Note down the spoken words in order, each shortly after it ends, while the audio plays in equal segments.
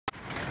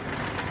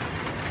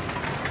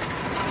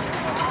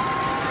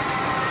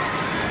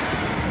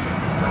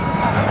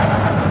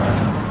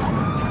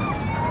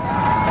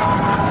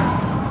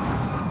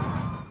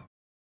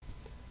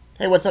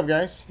Hey, what's up,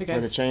 guys? Hey, guys.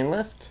 We're the Chain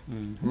Lift.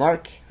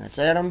 Mark, that's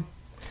Adam.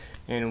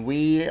 And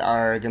we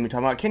are going to be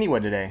talking about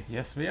Kennywood today.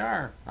 Yes, we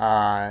are.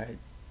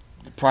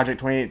 Project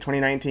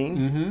 2019.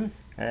 Mm-hmm.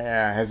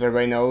 As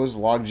everybody knows,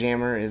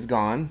 Logjammer is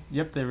gone.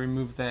 Yep, they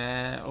removed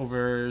that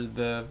over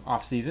the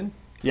off-season.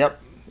 Yep.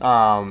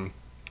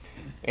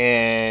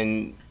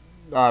 And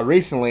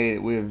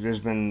recently, there's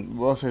been,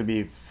 what else would it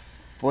be,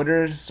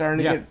 footers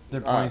starting to get... They're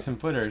pulling some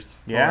footers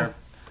for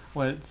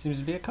what seems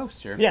to be a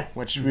coaster. Yeah,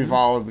 which we've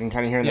all been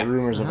kind of hearing the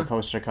rumors of a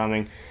coaster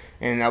coming.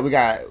 And we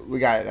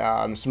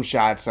got some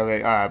shots of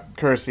it,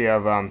 courtesy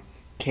of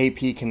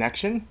KP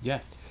Connection.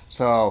 Yes.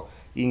 So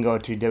you can go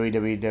to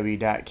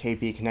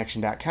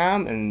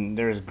www.kpconnection.com, and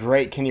there's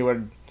great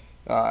Kennywood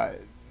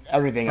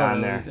everything Photos,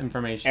 on there.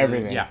 Information.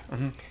 Everything. Yeah.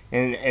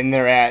 And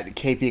they're at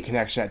KP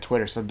Connection at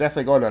Twitter. So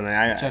definitely go to them.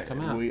 And Check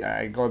them out.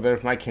 I go there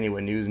for my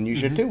Kennywood news, and you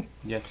should too.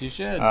 Yes, you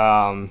should.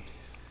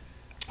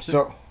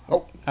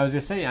 I was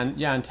going to say,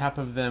 on top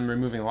of them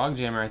removing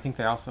Logjammer, I think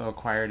they also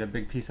acquired a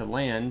big piece of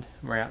land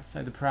right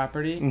outside the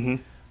property.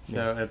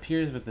 So it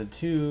appears with the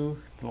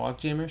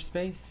Logjammer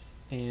space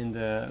and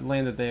the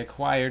land that they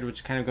acquired,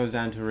 which kind of goes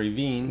down to a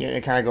ravine. Yeah,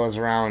 it kind of goes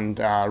around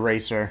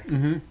Racer.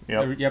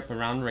 Yep,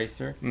 around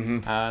Racer.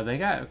 They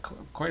got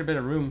quite a bit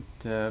of room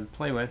to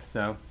play with,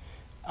 so...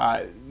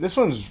 this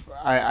one's,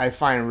 I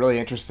find really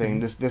interesting,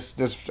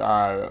 this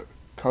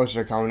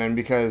coaster coming in,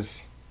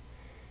 because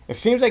it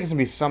seems like it's going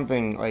to be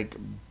something, like,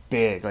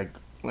 big, like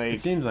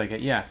it seems like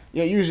it, yeah.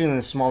 Yeah, usually in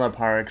the smaller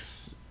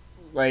parks,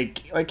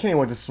 like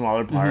Kennywood's a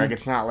smaller park.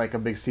 It's not like a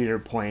big Cedar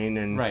Point,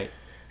 and right.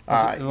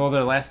 Well,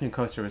 their last new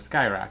coaster was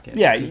Skyrocket.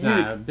 Yeah, it's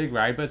not a big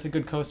ride, but it's a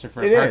good coaster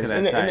for a park of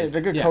that size. And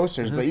they're good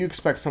coasters, but you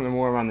expect something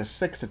more around the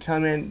 $6 to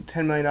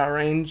 $10 million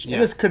range. Yeah.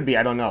 And this could be,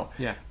 I don't know.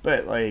 Yeah.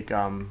 But like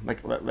a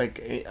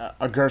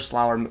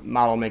Gerstlauer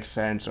model makes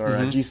sense, or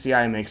a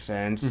GCI makes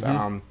sense.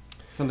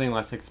 Something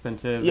less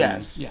expensive.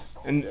 Yes.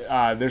 And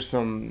there's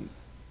some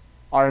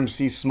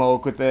RMC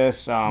smoke with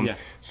this.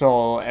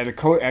 So at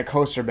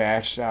Coaster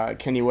Bash,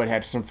 Kennywood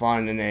had some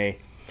fun, and they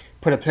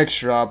put a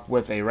picture up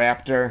with a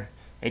Raptor,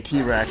 a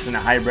T-Rex, and a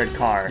hybrid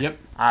car. Yep.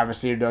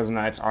 Obviously, it doesn't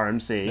know it's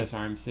RMC. That's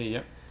RMC,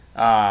 yep.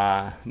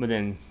 But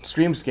then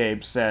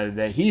Screamscape said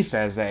that he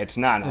says that it's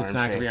not RMC. It's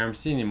not going to be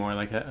RMC anymore.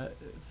 Like,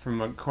 from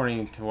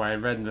according to what I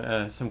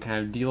read, some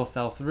kind of deal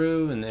fell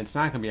through, and it's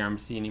not going to be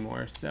RMC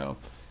anymore, so...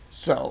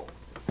 So,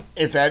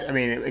 if that, I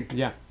mean, it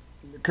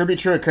could be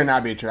true, it could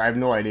not be true. I have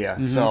no idea.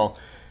 So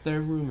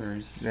they're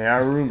rumors. They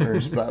are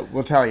rumors, but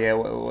we'll tell you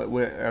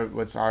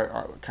what's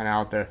kind of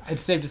out there.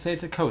 It's safe to say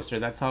it's a coaster.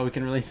 That's all we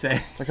can really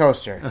say. It's a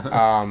coaster.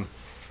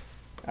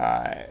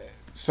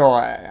 So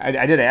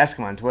I did ask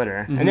them on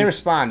Twitter, and they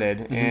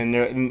responded,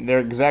 and their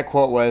exact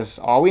quote was,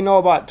 "All we know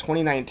about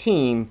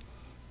 2019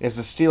 is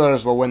the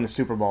Steelers will win the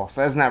Super Bowl." So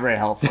that's not very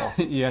helpful.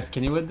 You asked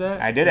Kennywood that?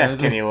 I did ask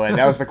Kennywood.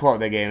 That was the quote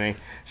they gave me.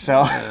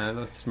 So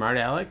the smart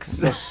Alex.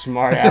 The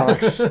smart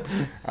Alex. And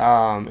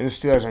the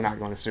Steelers are not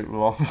going to the Super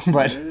Bowl,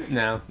 but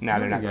no,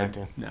 they're not going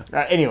to. No.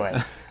 Anyway,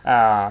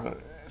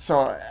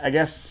 so I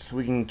guess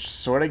we can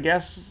sort of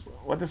guess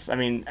what this. I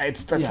mean,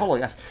 it's a total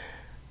guess.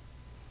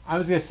 I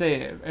was gonna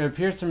say it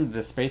appears from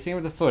the spacing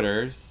of the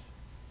footers.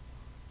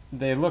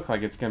 They look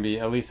like it's going to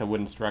be at least a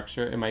wooden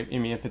structure. It might. I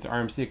mean, if it's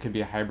RMC, it could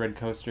be a hybrid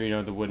coaster. You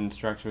know, the wooden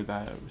structure with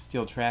that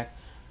steel track.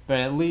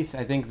 But at least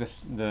I think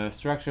the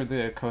structure of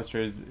the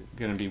coaster is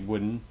going to be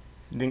wooden.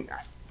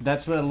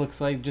 That's what it looks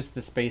like. Just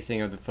the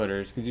spacing of the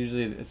footers, because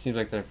usually it seems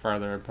like they're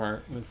farther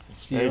apart with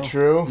steel. Very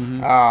true.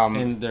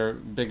 And they're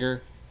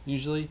bigger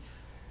usually.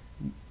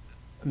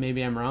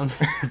 Maybe I'm wrong.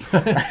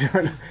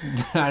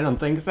 I don't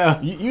think so.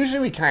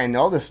 Usually we kind of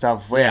know this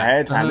stuff way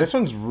ahead of time. This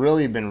one's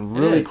really been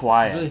really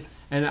quiet.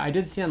 And I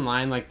did see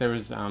online, like, there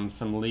was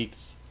some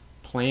leaks,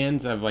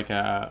 plans of, like,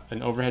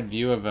 an overhead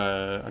view of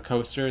a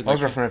coaster.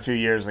 Those were from a few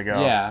years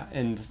ago. Yeah,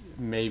 and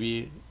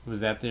maybe,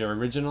 was that the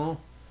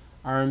original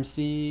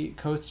RMC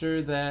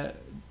coaster that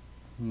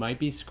might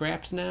be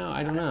scrapped now?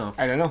 I don't know.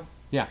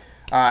 Yeah.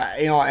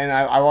 You know, and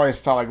I've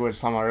always thought, like we were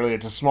talking about earlier,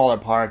 it's a smaller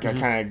park. I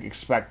kind of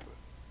expect,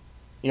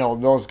 you know,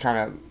 those kind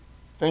of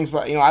things.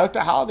 But, you know, I looked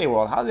at Holiday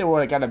World. Holiday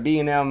World got a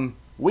B&M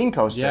wing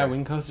coaster. Yeah,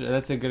 wing coaster.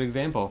 That's a good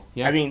example.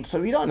 Yeah. I mean,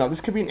 so you don't know. This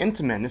could be an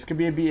Intamin. This could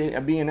be a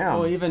B&M.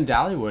 Well, even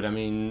Dollywood. I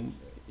mean,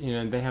 you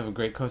know, they have a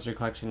great coaster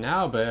collection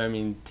now, but I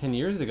mean, 10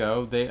 years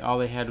ago, all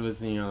they had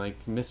was, you know,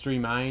 like Mystery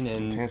Mine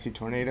and Tennessee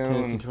Tornado.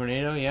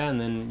 Yeah,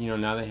 and then, you know,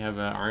 now they have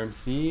a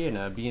RMC and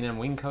a B&M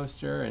wing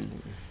coaster,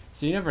 and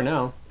so you never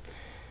know.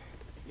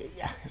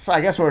 Yeah. So I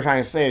guess what we're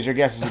trying to say is your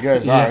guess is as good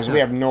as ours. We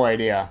have no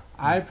idea.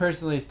 I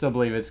personally still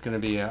believe it's going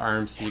to be a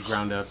RMC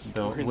ground up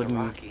built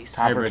wooden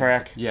topper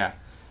track. Yeah.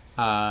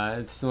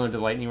 It's similar to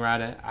Lightning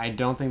Rod. I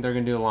don't think they're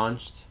going to do a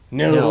launched.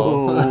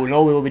 No, we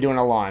will be doing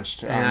a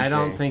launched. And I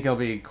don't think it'll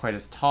be quite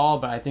as tall,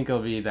 but I think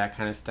it'll be that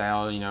kind of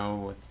style, you know,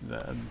 with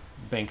the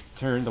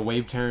the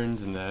wave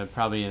turns, and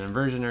probably an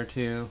inversion or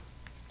two.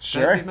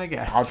 Sure. That'd be my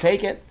guess. I'll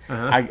take it.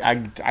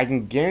 I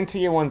can guarantee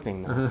you one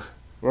thing, though.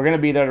 We're going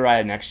to be there to ride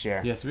it next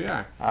year. Yes, we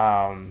are.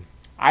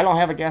 I don't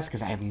have a guess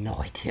because I have no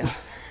idea.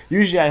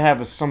 Usually I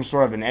have some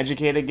sort of an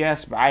educated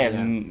guess, but I have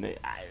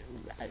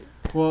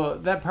Well,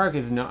 that park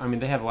is I mean,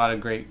 they have a lot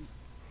of great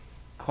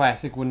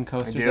classic wooden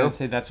coasters. I do? I'd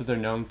say that's what they're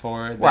known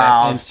for.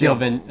 Wow, And Steel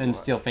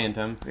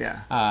Phantom.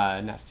 Yeah.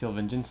 Not Steel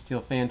Vengeance,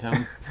 Steel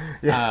Phantom.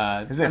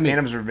 Yeah. Isn't it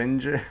Phantom's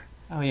Revenge?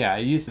 Oh yeah,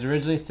 it was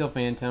originally Steel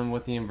Phantom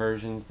with the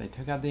inversions. They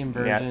took out the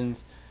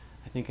inversions,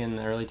 I think in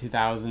the early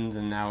 2000s,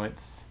 and now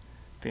it's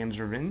Phantom's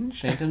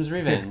Revenge. Phantom's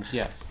Revenge.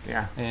 Yes.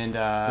 Yeah. And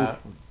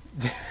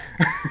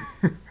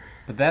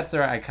but that's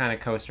their iconic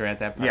coaster at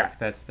that park. Yeah.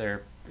 That's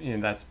their.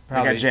 That's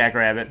probably. They got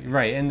Jackrabbit.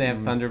 Right, and they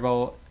have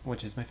Thunderbolt,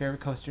 which is my favorite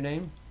coaster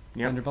name.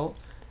 Yep. Thunderbolt.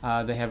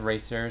 They have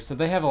Racer, so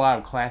they have a lot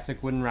of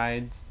classic wooden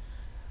rides.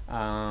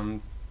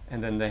 And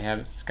then they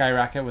have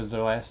Skyrocket was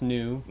their last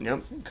new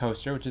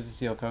coaster, which is a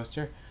steel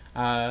coaster.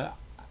 I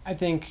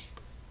think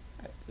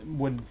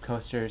wood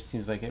coaster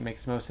seems like it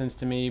makes the most sense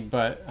to me,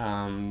 but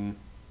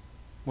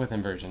with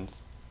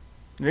inversions.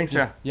 You think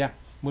so? Yeah,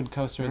 wood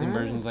coaster with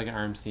inversions like an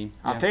RMC.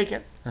 I'll take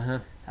it. Uh-huh.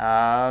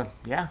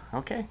 Yeah,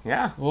 okay,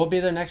 yeah. We'll be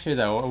there next year,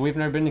 though. We've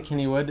never been to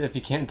Kennywood, if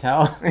you can't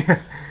tell.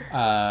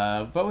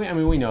 But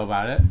we know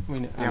about it.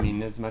 I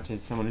mean, as much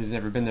as someone who's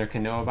never been there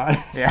can know about it.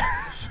 Yeah.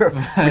 So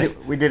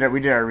we did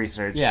our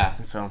research.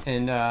 Yeah. So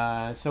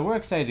so we're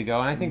excited to go,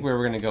 and I think we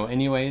were going to go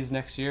anyways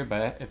next year.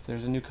 But if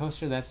there's a new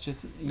coaster, that's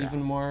just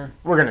even more.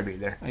 We're gonna be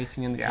there.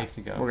 Icing on the cake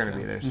to go. We're gonna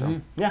be there.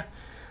 So yeah.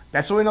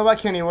 That's what we know about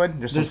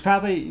Kennywood. There's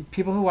probably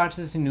people who watch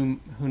this who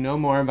know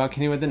more about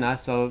Kennywood than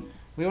us, so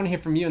we want to hear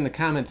from you in the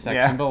comments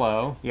section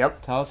below.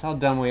 Yep. Tell us how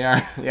dumb we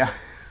are. Yeah.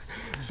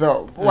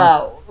 So,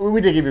 well,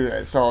 we did give you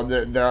that. So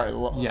there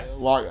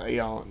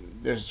are,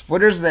 there's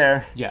footers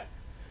there. Yeah.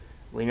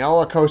 We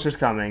know a coaster's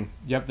coming.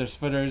 Yep, there's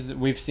footers.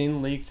 We've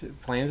seen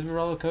leaked plans of a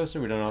roller coaster.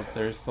 We don't know if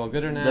they're still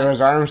good or not. There was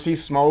RMC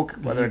smoke,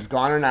 whether it's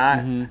gone or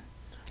not.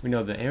 We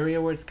know the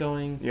area where it's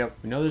going. Yep.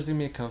 We know there's going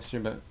to be a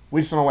coaster, but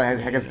we just don't know what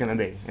the heck it's going to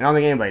be. I don't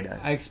think anybody does.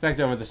 I expect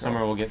over the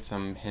summer we'll get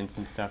some hints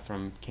and stuff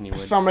from Kennywood.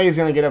 Somebody's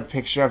going to get a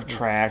picture of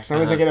track.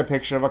 Somebody's going to get a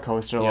picture of a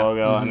coaster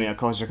logo. I mean, a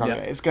coaster coming.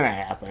 It's going to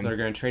happen. They're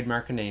going to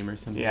trademark a name or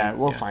something. Yeah,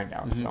 we'll find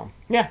out. So,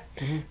 yeah.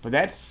 But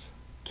that's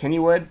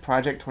Kennywood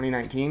Project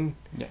 2019.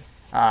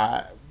 Yes.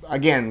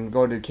 Again,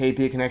 go to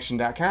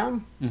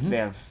kpconnection.com. They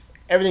have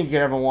everything you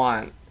could ever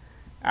want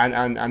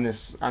on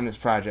this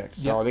project.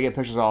 So they get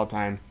pictures all the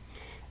time.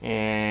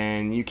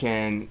 And you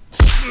can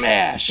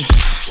smash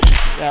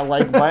that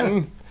like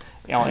button,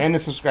 and the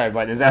subscribe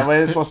button. Is that what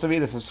it's supposed to be?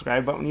 The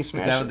subscribe button you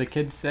smash? Is that what the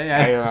kids say?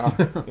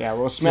 Yeah,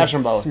 we'll smash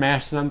them both.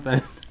 Smash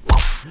something.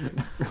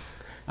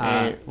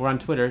 We're on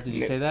Twitter. Did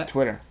you say that?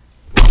 Twitter.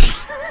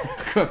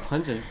 Quit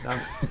punching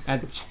stuff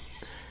at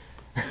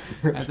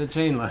the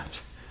chain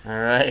lift. All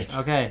right.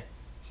 Okay.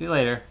 See you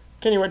later.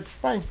 Kennywood.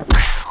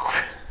 Bye.